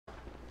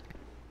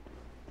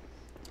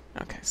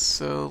Okay,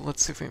 so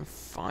let's see if we can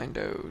find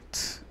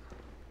out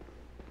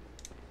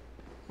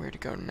where to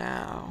go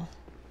now.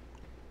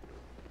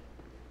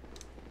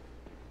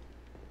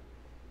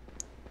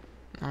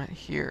 Not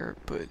here,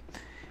 but it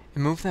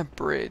moved that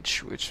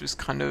bridge, which was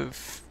kind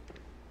of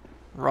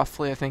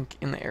roughly, I think,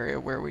 in the area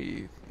where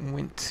we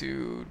went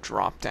to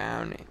drop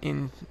down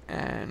in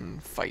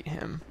and fight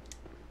him.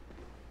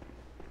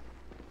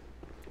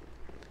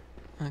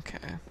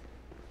 Okay.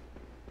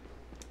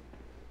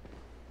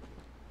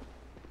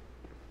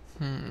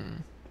 Okay,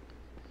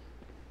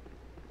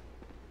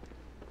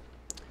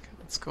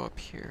 let's go up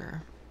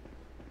here.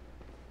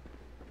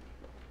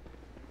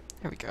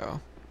 There we go.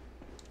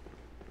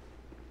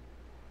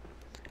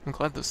 I'm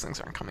glad those things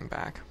aren't coming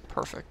back.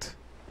 Perfect.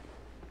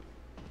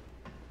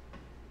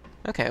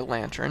 Okay, a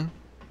lantern.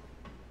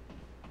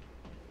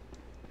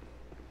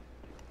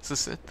 Is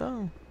this it,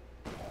 though?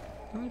 Oh,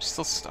 there's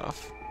still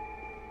stuff.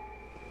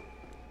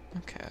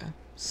 Okay,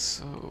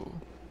 so...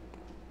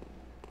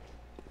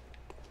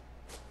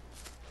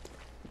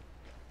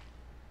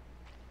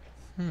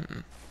 I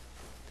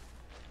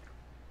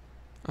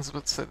was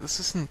about to say, this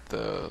isn't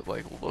the,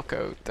 like,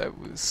 lookout that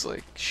was,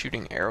 like,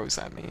 shooting arrows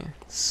at me,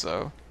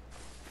 so...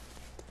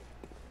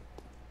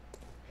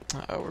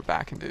 Uh-oh, we're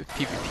back into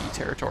PvP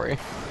territory.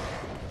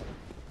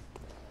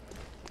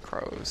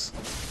 Crows.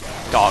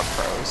 Dog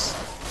crows.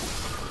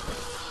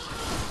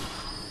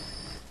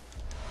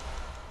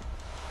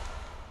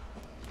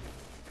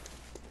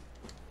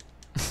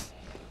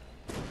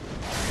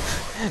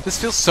 This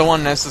feels so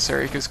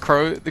unnecessary, because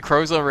the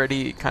crows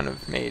already kind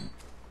of made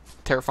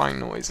terrifying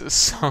noises,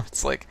 so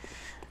it's like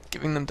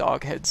giving them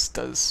dog heads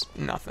does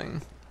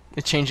nothing.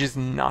 It changes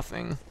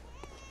nothing.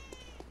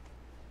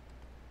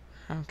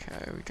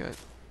 Okay, we got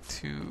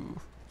two...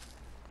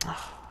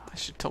 I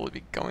should totally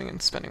be going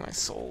and spending my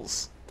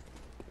souls.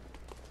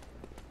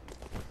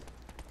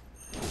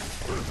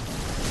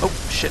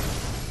 Oh, shit.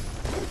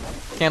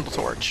 Candle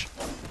torch.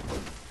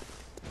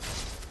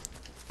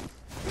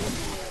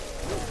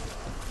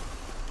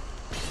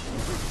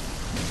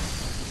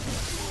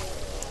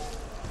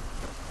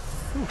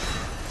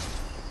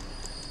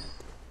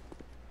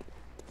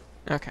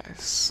 Okay,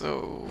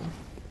 so...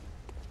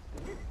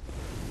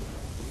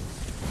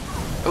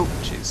 Oh,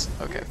 jeez.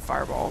 Okay,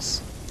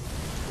 fireballs.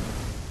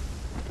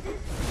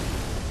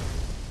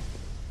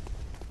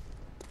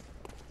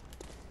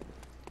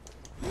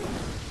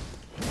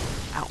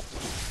 Ow.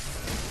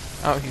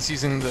 Oh, he's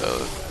using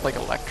the, like,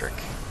 electric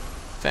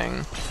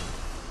thing.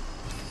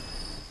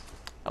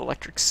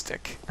 Electric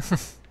stick.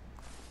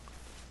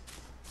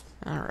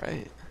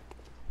 Alright.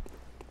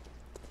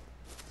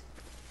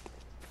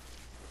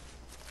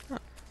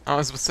 I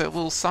was about to say a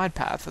little side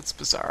path, that's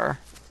bizarre.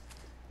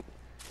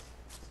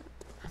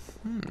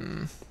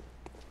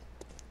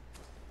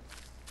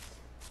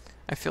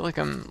 I feel like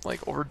I'm,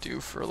 like, overdue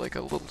for, like,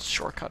 a little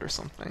shortcut or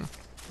something.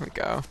 Here we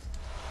go.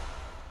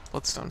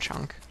 Bloodstone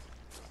chunk.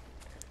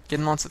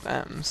 Getting lots of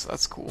them, so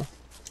that's cool.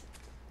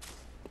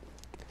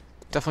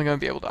 Definitely gonna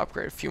be able to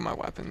upgrade a few of my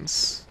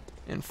weapons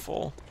in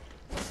full.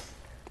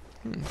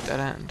 Dead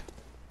end.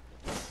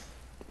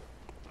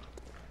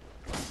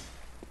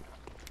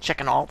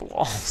 Checking all the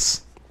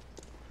walls.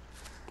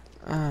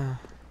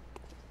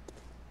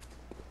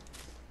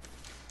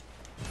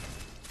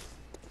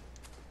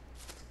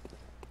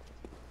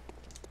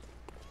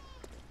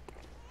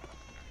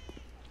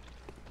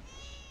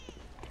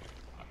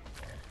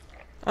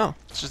 Oh,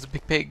 it's just a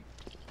big pig.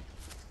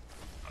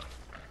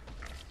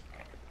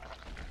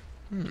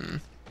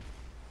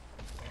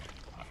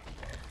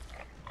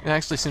 It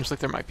actually seems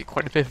like there might be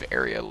quite a bit of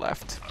area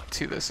left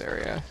to this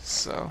area,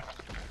 so...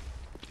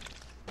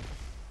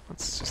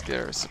 Let's just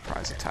get a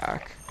surprise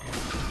attack.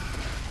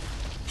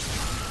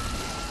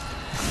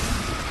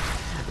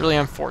 Really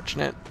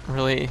unfortunate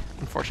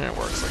it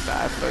works like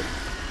that, but...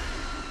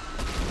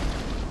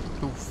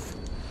 Oof.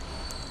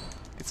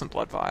 Get some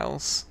blood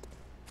vials.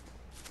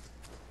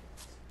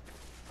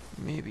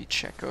 Maybe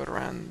check out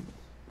around...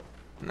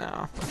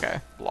 No, okay,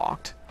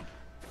 blocked.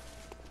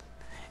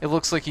 It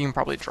looks like you can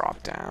probably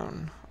drop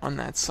down on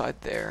that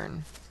side there,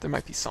 and there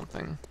might be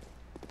something.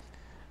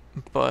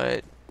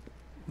 But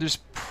there's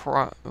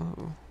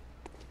ooh.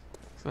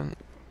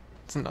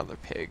 It's another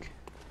pig.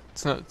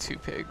 It's another two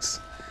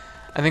pigs.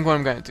 I think what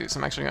I'm gonna do is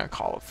I'm actually gonna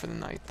call it for the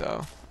night,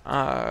 though.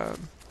 I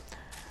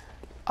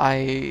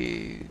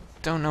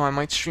don't know. I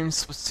might stream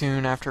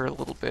Splatoon after a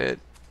little bit.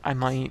 I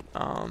might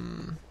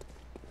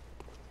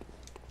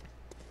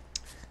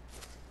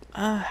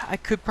I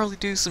could probably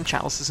do some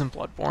chalices in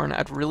Bloodborne.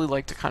 I'd really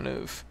like to kind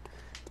of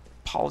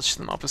polish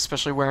them up,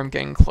 especially where I'm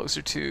getting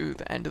closer to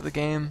the end of the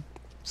game.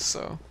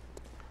 So,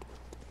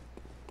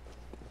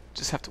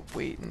 just have to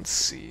wait and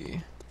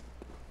see.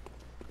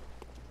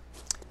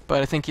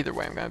 But I think either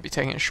way I'm going to be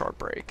taking a short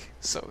break.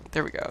 So,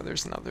 there we go.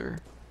 There's another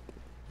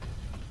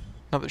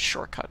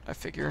shortcut, I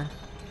figure.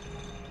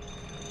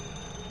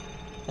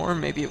 Or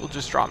maybe it will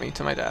just drop me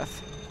to my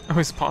death.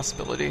 Always a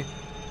possibility.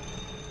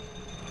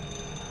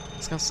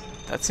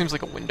 That seems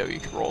like a window you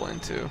could roll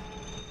into.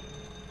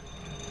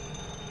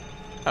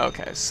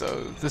 Okay,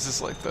 so this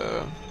is like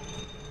the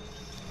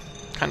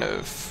kind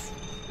of,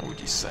 what would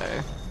you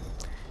say?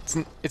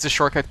 It's a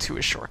shortcut to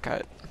a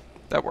shortcut.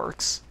 That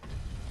works.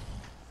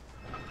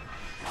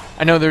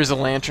 I know there's a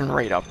lantern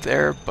right up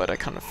there, but I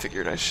kind of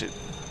figured I should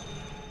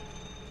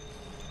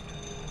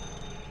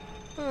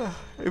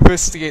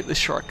investigate the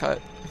shortcut.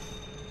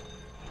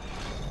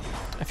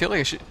 I feel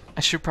like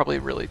I should probably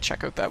really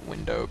check out that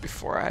window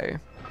before I,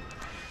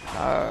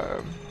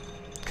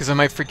 because I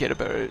might forget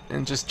about it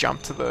and just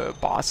jump to the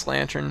boss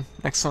lantern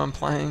next time I'm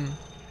playing.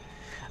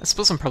 I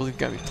suppose I'm probably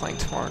going to be playing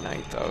tomorrow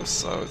night though,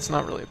 so it's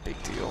not really a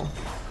big deal.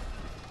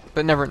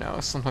 But never know,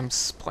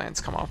 sometimes plans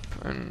come up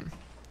and...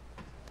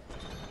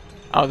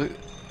 I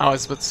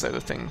was about to say the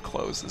thing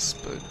closes,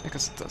 but I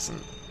guess it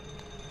doesn't.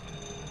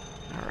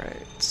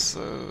 Alright,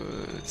 so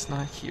it's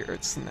not here,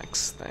 it's the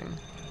next thing.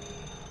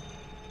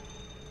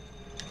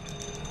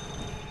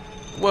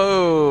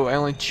 Whoa, I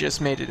only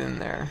just made it in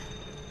there.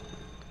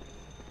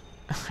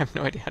 I have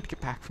no idea how to get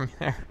back from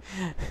there.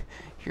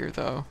 Here,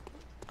 though.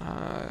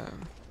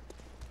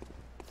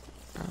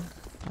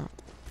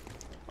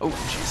 Oh,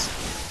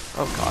 jeez.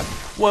 Oh, God.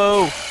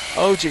 Whoa!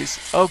 Oh, jeez.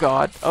 Oh,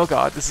 God. Oh,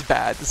 God. This is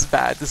bad. This is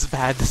bad. This is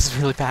bad. This is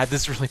really bad.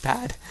 This is really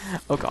bad.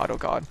 Oh, God. Oh,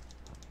 God.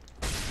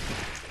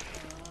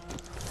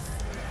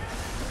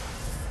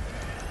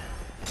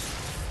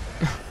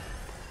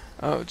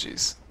 Oh,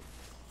 jeez.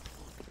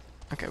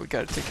 Okay, we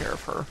gotta take care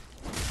of her.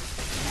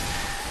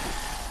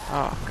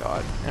 Oh,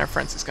 God. And our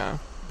frenzy's gonna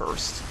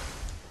burst.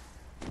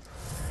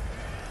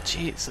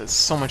 Jeez, that's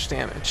so much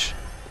damage.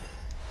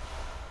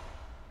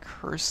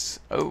 Curse.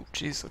 Oh,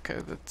 jeez,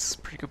 okay, that's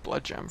pretty good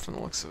blood gem from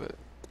the looks of it.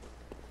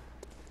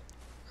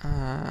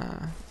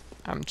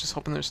 I'm just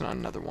hoping there's not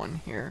another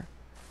one here.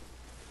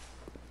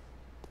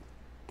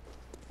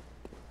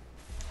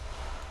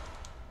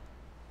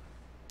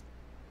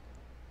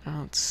 I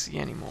don't see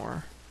any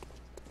more.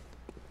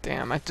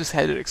 Damn, I just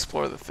had to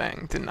explore the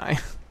thing, didn't I?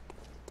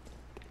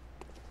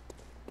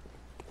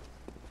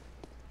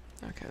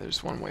 Okay,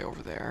 there's one way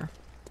over there.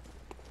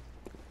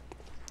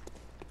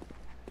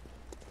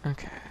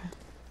 Okay.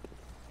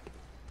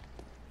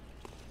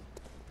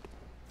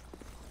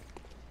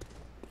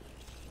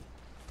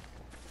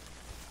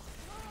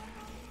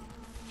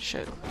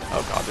 Shit.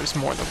 Oh god, there's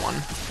more than one.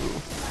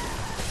 Ooh.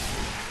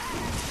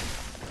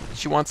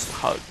 She wants the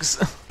hugs.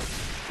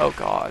 Oh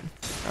god.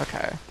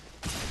 Okay.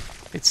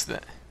 It's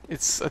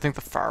I think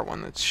the fire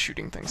one that's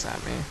shooting things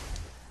at me.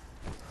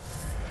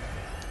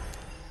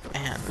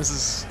 Man, this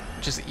is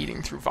just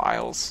eating through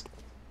vials.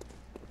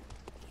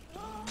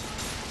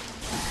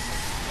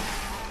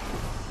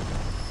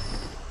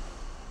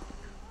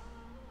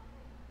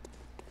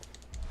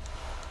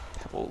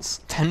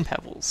 Pebbles. 10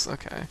 pebbles,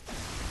 okay.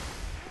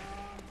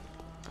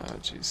 Oh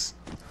jeez.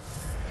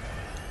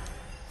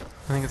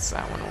 I think it's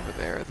that one over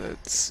there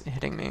that's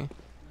hitting me.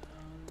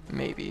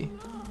 Maybe.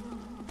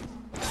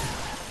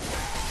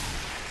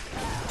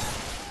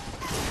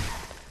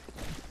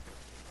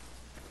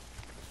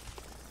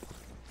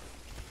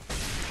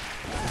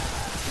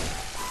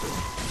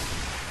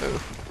 Oh.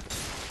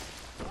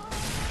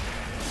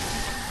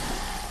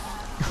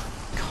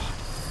 God.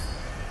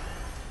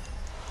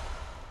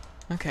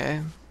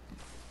 Okay.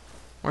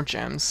 More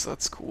gems,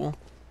 that's cool.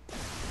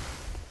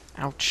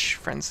 Ouch,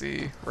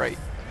 frenzy, right.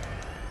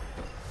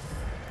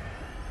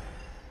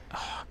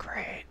 Oh,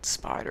 great,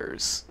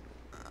 spiders.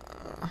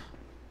 They're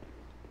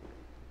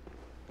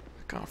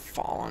gonna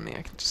fall on me,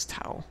 I can just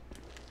tell.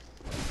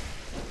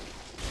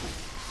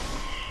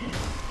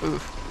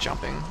 Oof,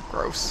 jumping,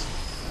 gross.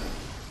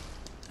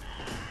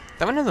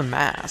 That one has a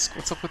mask,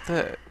 what's up with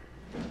that?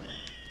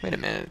 Wait a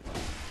minute.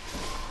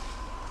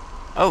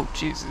 Oh,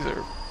 jeez, these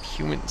are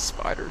human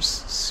spiders,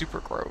 super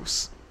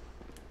gross.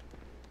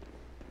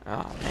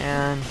 Oh,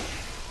 man.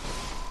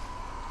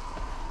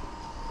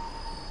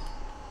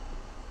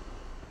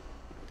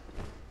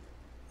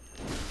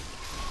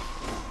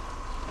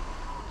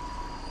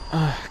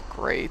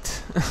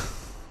 Great. I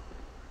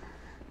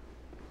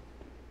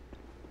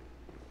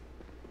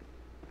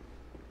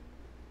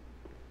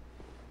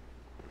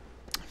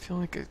feel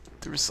like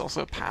there was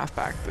also a path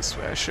back this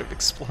way I should have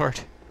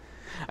explored.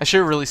 I should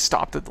have really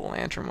stopped at the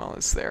lantern while I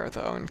was there,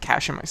 though, and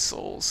cash in my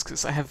souls,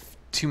 because I have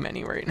too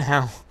many right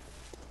now.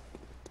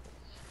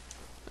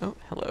 Oh,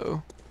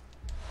 hello.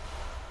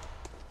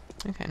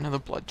 Okay, another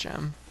blood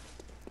gem.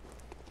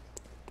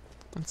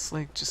 Let's,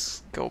 like,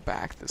 just go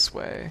back this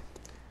way.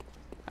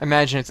 I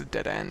imagine it's a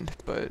dead end,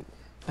 but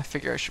I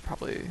figure I should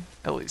probably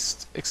at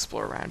least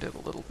explore around it a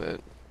little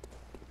bit.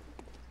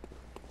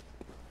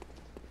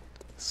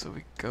 So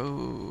we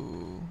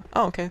go...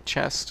 Oh, okay,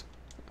 chest.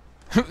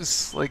 It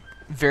was, like,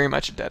 very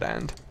much a dead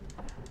end.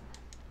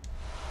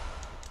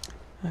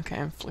 Okay,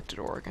 inflicted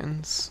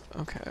organs.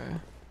 Okay.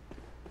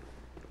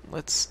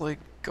 Let's, like,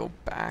 go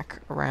back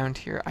around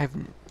here.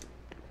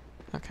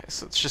 Okay,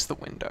 so it's just the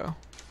window.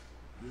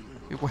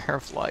 Beware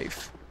of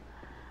life.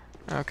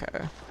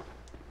 Okay.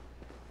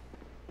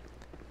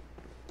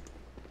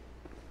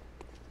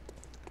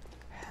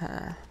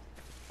 Huh.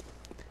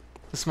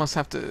 This must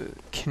have to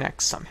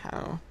connect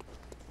somehow.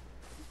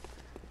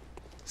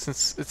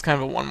 Since it's kind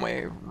of a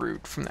one-way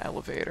route from the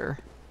elevator.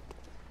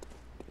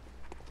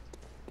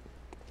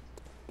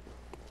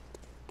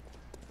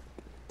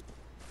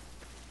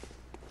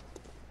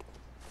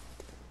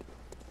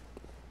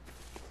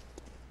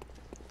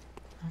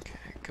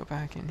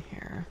 back in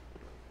here.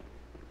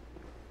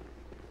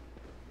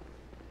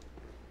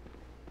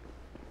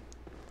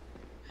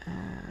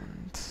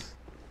 And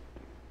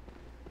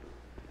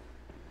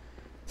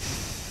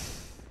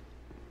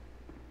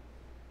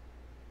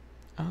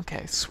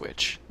okay,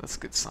 switch. That's a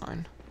good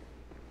sign.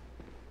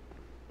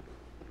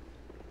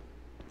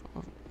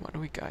 What do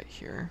we got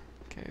here?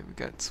 Okay, we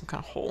got some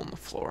kind of hole in the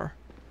floor.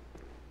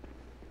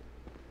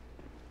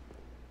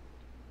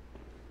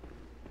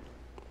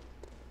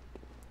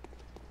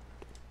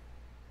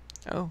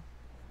 Oh.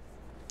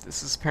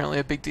 This is apparently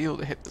a big deal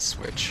to hit the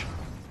switch.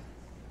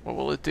 What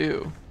will it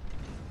do?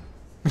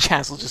 The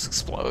castle just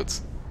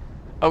explodes.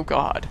 Oh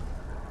god.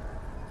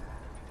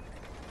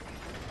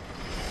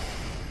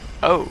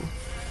 Oh.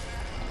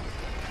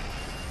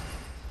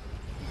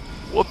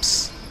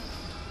 Whoops.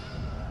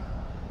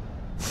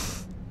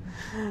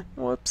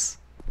 Whoops.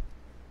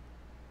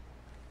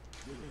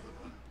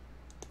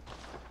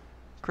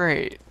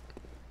 Great.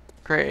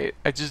 Great.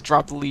 I just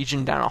dropped the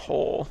Legion down a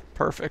hole.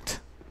 Perfect.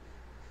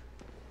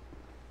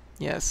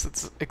 Yes,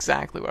 that's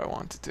exactly what I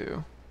want to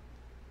do.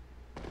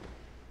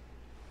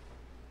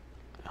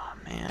 Oh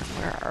man,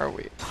 where are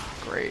we? Oh,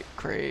 great,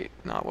 great.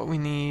 Not what we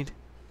need.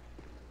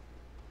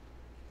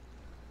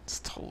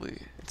 It's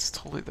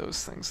totally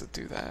those things that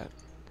do that.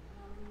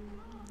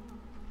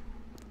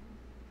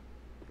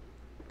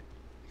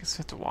 I guess I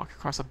have to walk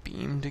across a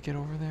beam to get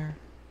over there.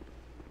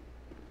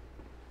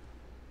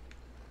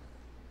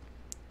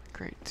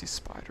 Great, 2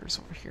 spiders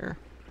over here.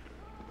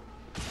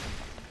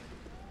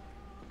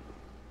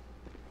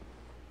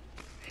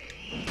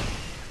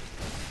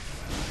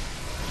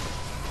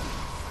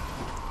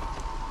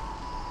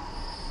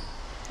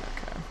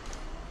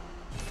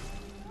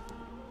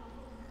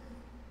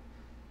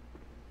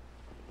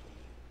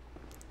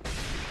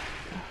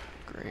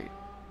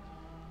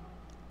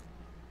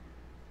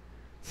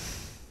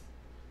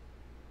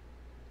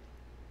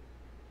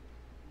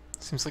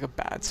 Seems like a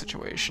bad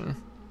situation.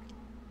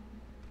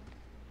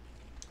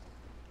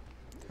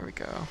 There we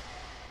go.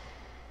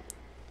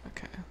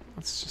 Okay,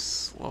 let's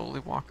just slowly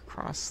walk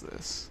across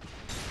this.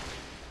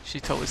 She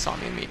totally saw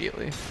me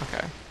immediately.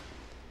 Okay.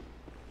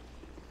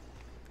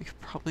 We could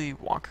probably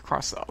walk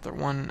across the other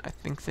one. I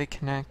think they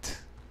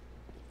connect.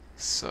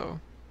 So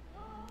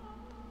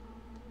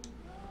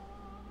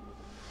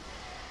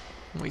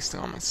I'm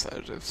wasting all my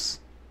sedatives.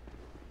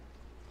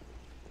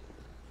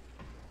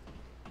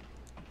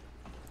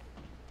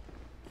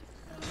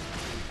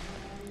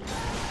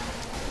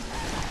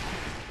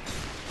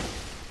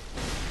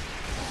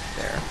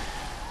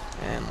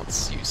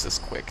 Let's use this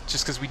quick,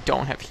 just because we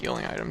don't have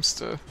healing items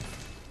to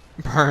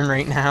burn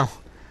right now.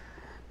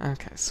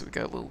 Okay, so we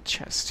got a little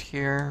chest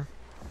here.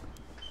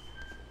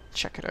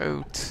 Check it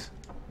out.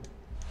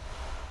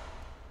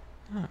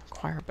 Oh,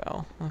 choir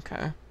bell.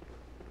 Okay.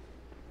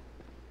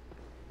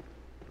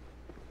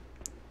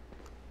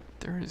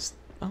 There is...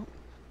 oh.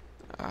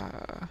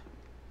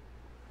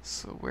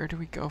 So where do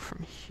we go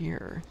from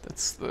here?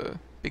 That's the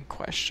big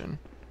question.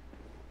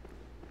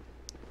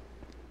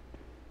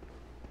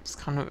 It's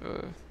kind of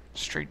a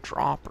straight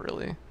drop,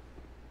 really.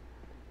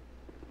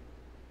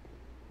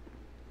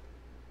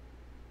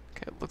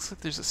 Okay, it looks like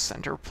there's a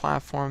center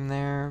platform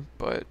there,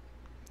 but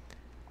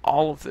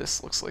all of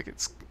this looks like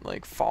it's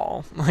like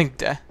fall,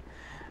 like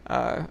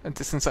a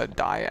distance I'd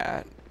die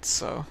at,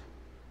 so.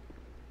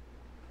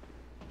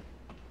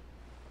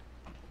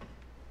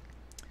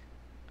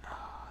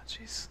 Oh,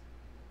 jeez.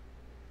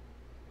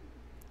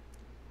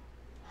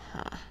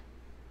 Huh.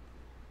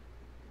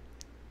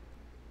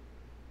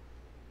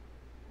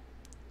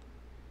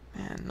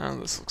 Man, none of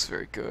this looks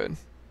very good.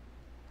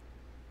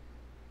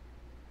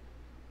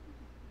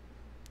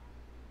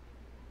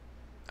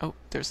 Oh,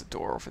 there's a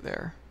door over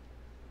there.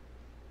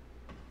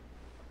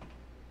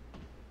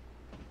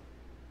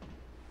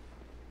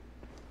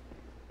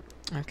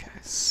 Okay,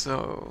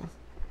 so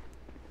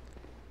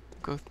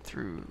go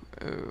through.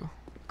 Oh,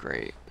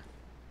 great.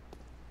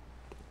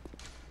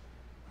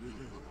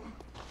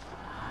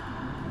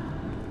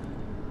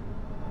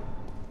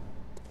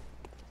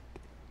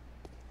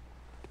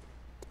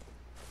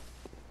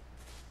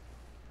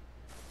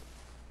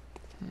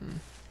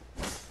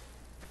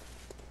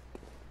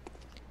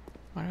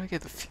 Why do I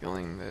get the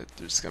feeling that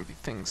there's gonna be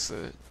things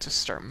that just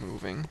start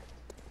moving?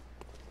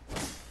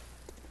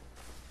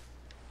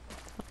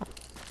 Oh.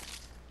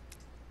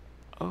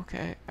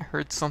 Okay, I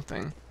heard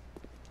something.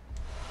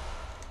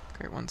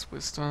 Great one's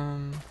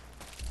wisdom.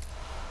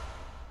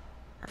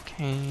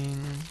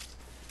 Arcane.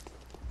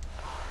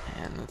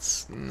 Man,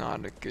 that's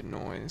not a good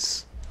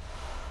noise.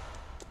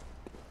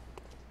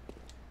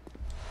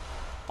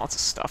 Lots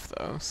of stuff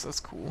though, so that's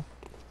cool.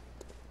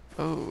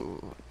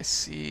 Oh, I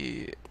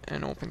see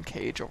an open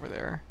cage over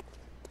there.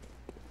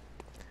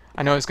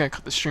 I know I was gonna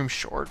cut the stream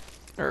short,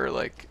 or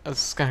like I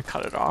was gonna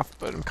cut it off,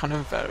 but I'm kind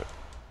of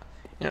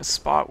in a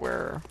spot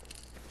where,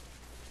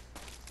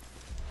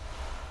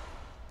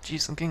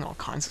 geez, I'm getting all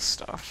kinds of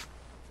stuff.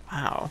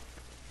 Wow,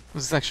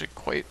 this is actually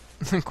quite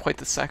quite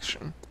the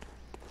section.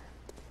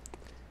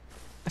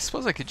 I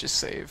suppose I could just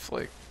save,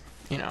 like,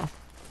 you know,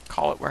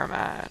 call it where I'm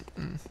at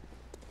and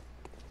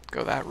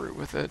go that route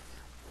with it.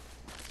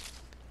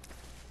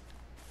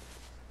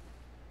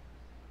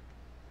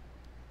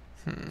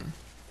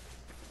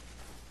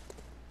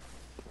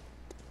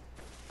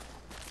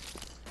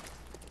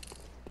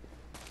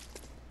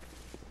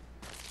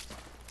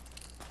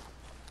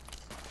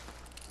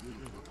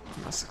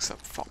 Must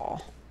accept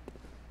fall.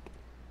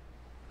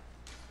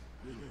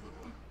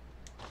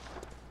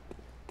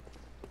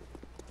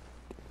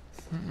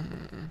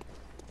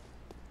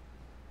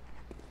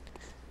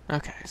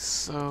 Okay,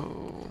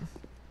 so...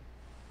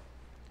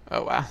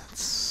 Oh wow,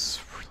 it's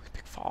a really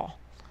big fall.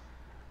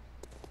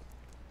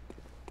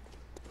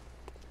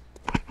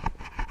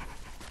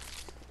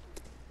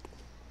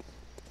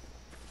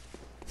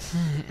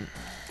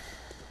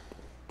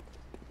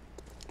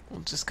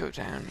 We'll just go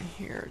down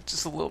here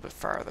just a little bit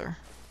farther.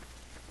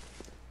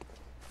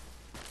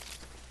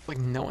 Like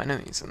no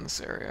enemies in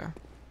this area.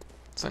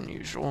 It's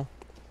unusual.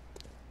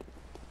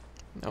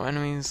 No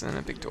enemies and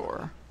a big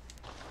door.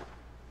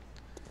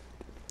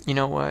 You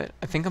know what?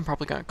 I think I'm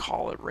probably gonna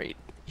call it right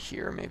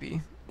here,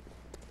 maybe.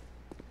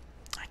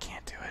 I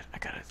can't do it. I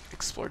gotta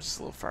explore just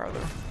a little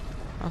farther.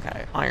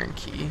 Okay, iron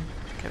key.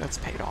 Okay, that's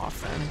paid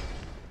off then.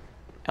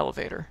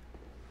 Elevator.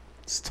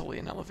 It's totally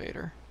an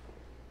elevator.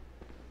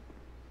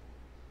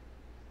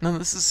 No,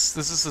 this is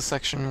the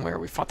section where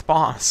we fought the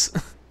boss.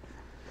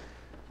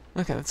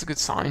 Okay, that's a good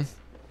sign.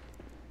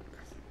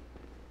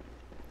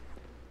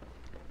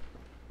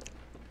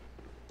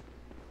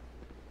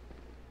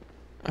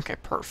 Okay,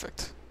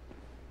 perfect.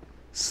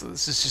 So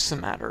this is just a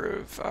matter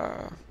of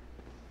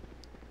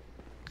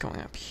going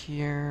up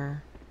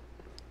here.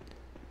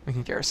 We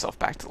can get ourselves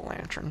back to the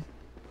lantern.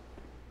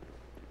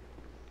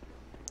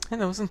 And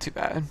that wasn't too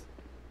bad.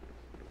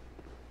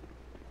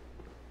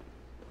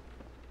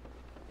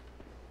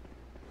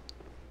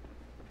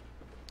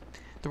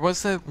 There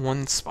was that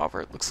one spot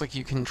where it looks like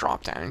you can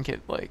drop down and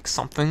get like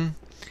something,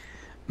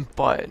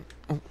 but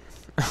it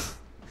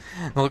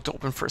looked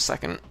open for a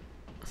second.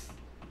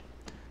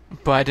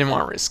 But I didn't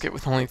want to risk it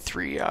with only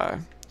three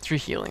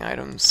healing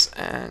items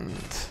and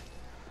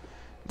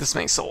this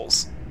many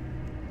souls.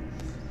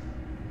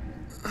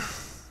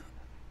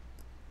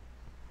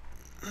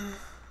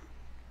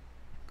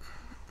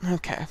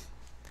 Okay,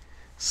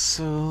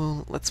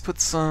 so let's put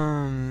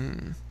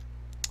some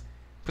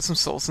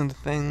souls into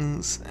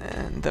things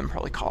and then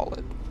probably call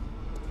it.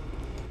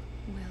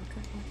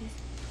 Welcome,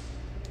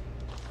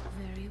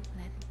 very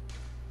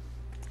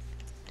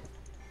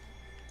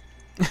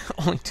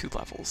well. Only 2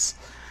 levels.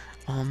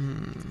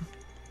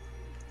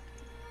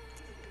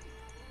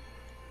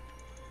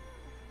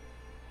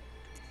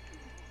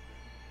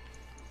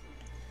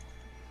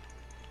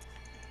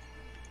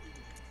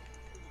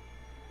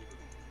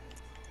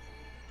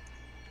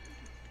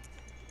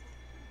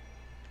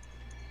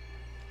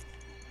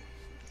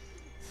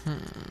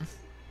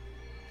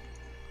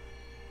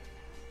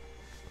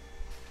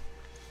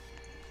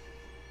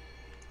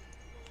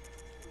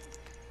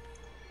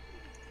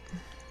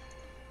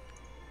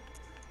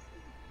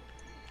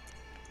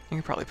 You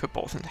could probably put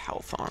both into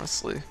health,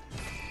 honestly.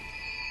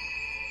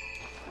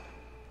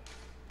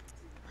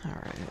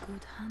 Alright.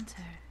 Good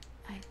hunter.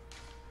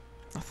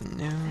 Nothing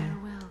new.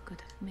 Farewell,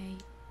 good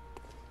mate.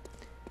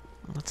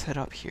 Let's head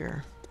up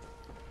here.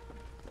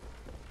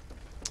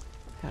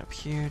 Head up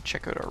here,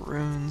 check out our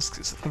runes,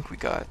 because I think we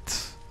got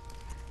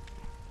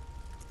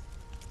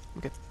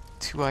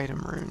 2 item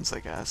runes, I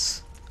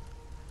guess.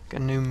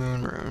 Got a new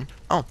moon rune.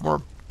 Oh,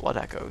 more blood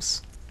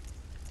echoes.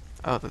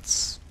 Oh,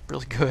 that's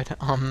really good.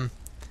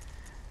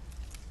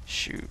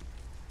 Shoot.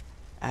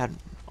 Add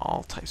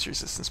all types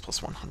resistance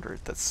plus 100.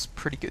 That's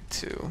pretty good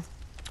too.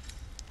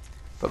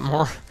 But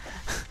more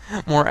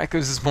more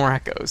echoes is more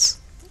echoes.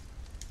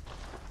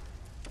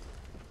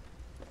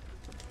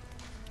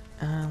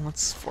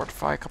 Let's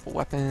fortify a couple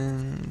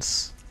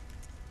weapons.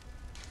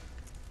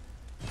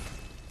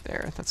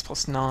 There, that's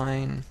plus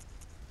 9.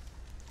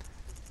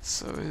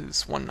 So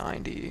is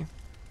 190.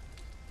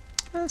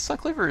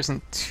 Suckliver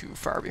isn't too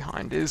far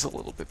behind. It is a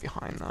little bit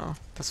behind though,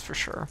 that's for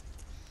sure.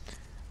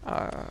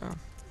 Yeah,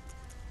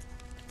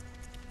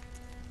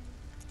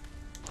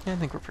 I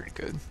think we're pretty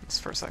good as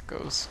far as that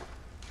goes.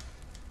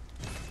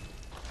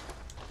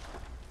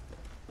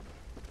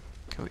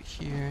 Go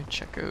here,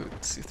 check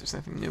out, see if there's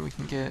anything new we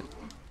can get.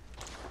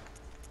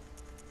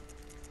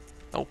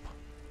 Nope.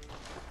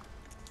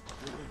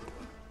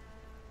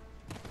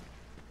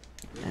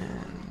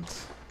 And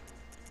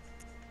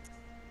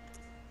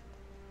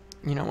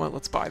you know what?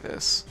 Let's buy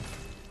this.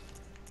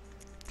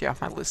 Yeah,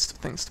 my list of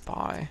things to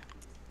buy.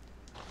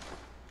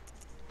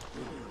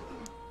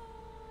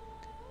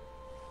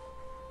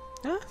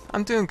 Yeah,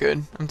 I'm doing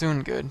good. I'm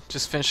doing good.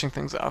 Just finishing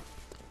things up.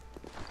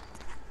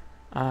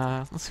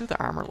 Let's see what the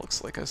armor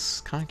looks like. I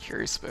was kind of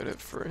curious about it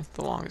for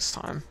the longest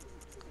time.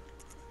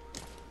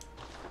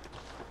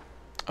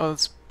 Oh,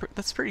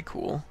 that's pretty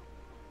cool.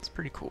 That's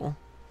pretty cool.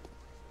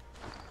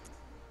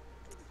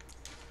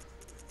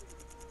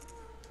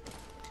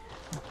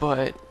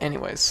 But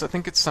anyways, so I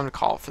think it's time to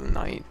call it for the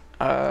night.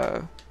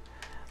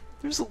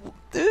 There's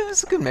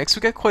a good mix. We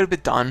got quite a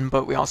bit done,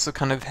 but we also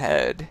kind of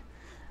had,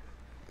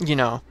 you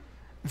know,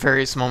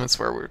 various moments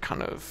where we're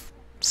kind of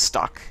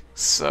stuck.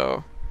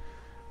 So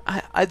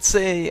I'd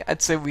say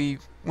we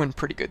went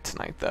pretty good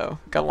tonight, though.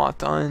 Got a lot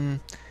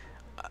done.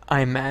 I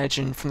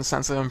imagine from the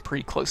sense that I'm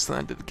pretty close to the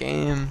end of the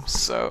game,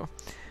 so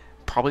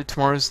probably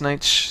tomorrow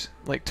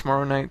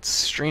night's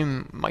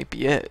stream might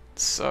be it.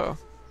 So,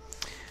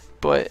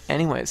 but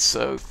anyways,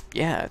 so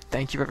yeah,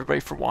 thank you everybody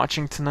for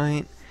watching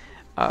tonight.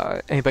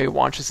 Anybody who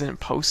watches it in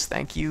post,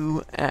 thank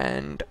you,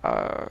 and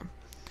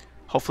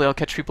hopefully I'll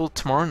catch people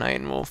tomorrow night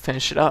and we'll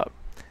finish it up.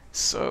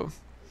 So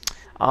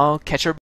I'll catch everybody.